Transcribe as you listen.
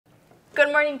Good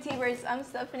morning, T-Birds. I'm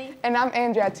Stephanie. And I'm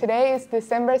Andrea. Today is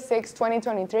December 6,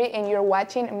 2023, and you're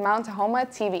watching Mount Tahoma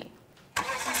TV.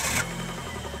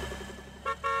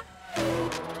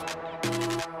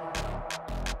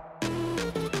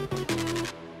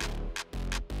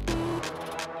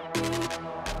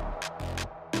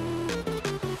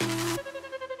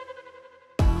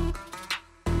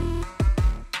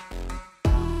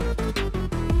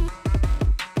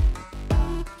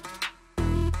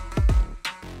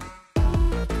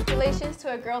 Congratulations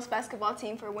to a girls basketball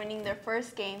team for winning their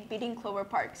first game, beating Clover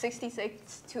Park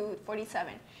 66-47.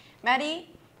 Maddie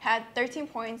had 13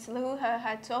 points, Lahuja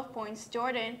had 12 points,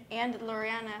 Jordan and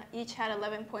Loriana each had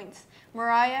 11 points.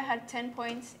 Mariah had 10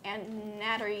 points, and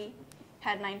Natalie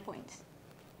had 9 points.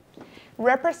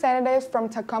 Representatives from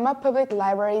Tacoma Public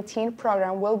Library Teen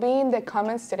Program will be in the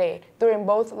Commons today during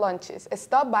both lunches.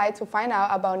 Stop by to find out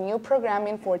about new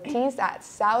programming for teens at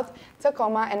South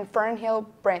Tacoma and Fernhill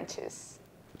branches.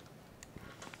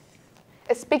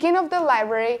 Speaking of the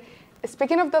library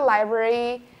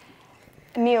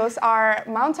news, our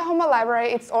Mount Tahoma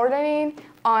Library is ordering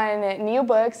on new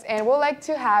books, and we'd like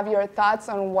to have your thoughts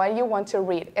on what you want to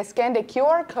read. Scan the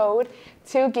QR code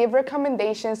to give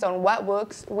recommendations on what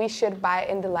books we should buy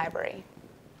in the library.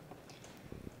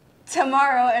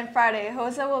 Tomorrow and Friday,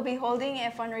 HOSA will be holding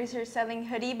a fundraiser selling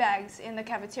hoodie bags in the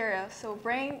cafeteria, so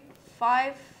bring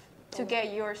 5 to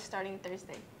get yours starting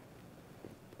Thursday.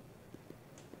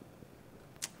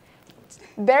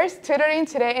 There's tutoring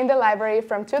today in the library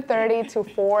from 2:30 to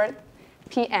 4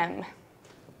 p.m.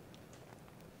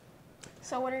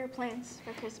 So what are your plans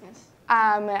for Christmas?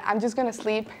 I'm just gonna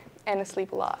sleep and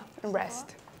sleep a lot and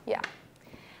rest. Yeah.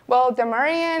 Well,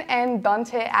 Demarian and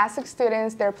Dante asked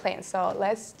students their plans, so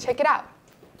let's check it out.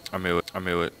 I'm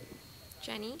Iwit.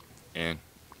 Jenny. And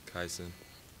Kyson.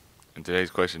 And today's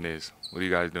question is, what are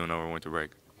you guys doing over winter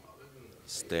break?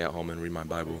 Stay at home and read my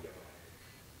Bible.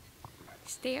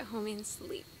 Stay at home and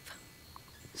sleep.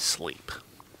 Sleep.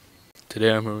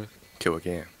 Today I'm here with Kill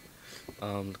again.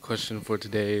 the question for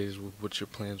today is, what's your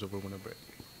plans over winter break?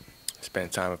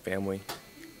 Spend time with family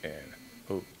and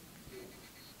hoop.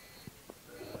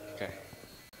 Okay.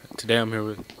 Today I'm here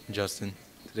with Justin.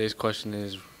 Today's question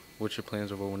is, what's your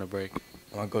plans over winter break?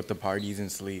 I want to go to parties and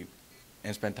sleep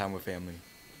and spend time with family.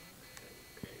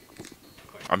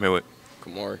 I'm here with.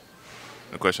 Kumar.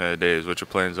 The question of the day is, what's your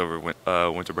plans over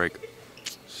winter break?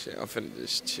 Shit, I'm finna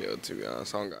just chill, to be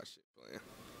honest. I don't got shit playing.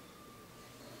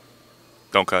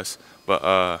 Don't cuss. But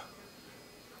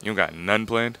you don't got none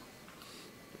planned?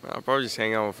 I'll probably just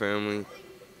hang out with family.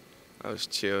 I was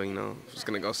chill, you know. Just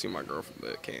gonna go see my girlfriend,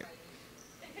 but can't.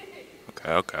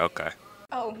 Okay.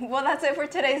 Oh, well, that's it for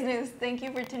today's news. Thank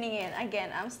you for tuning in.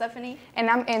 Again, I'm Stephanie. And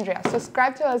I'm Andrea.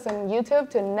 Subscribe to us on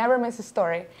YouTube to never miss a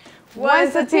story.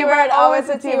 Once a T-Bird, always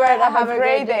a T-Bird. Have a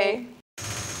great day.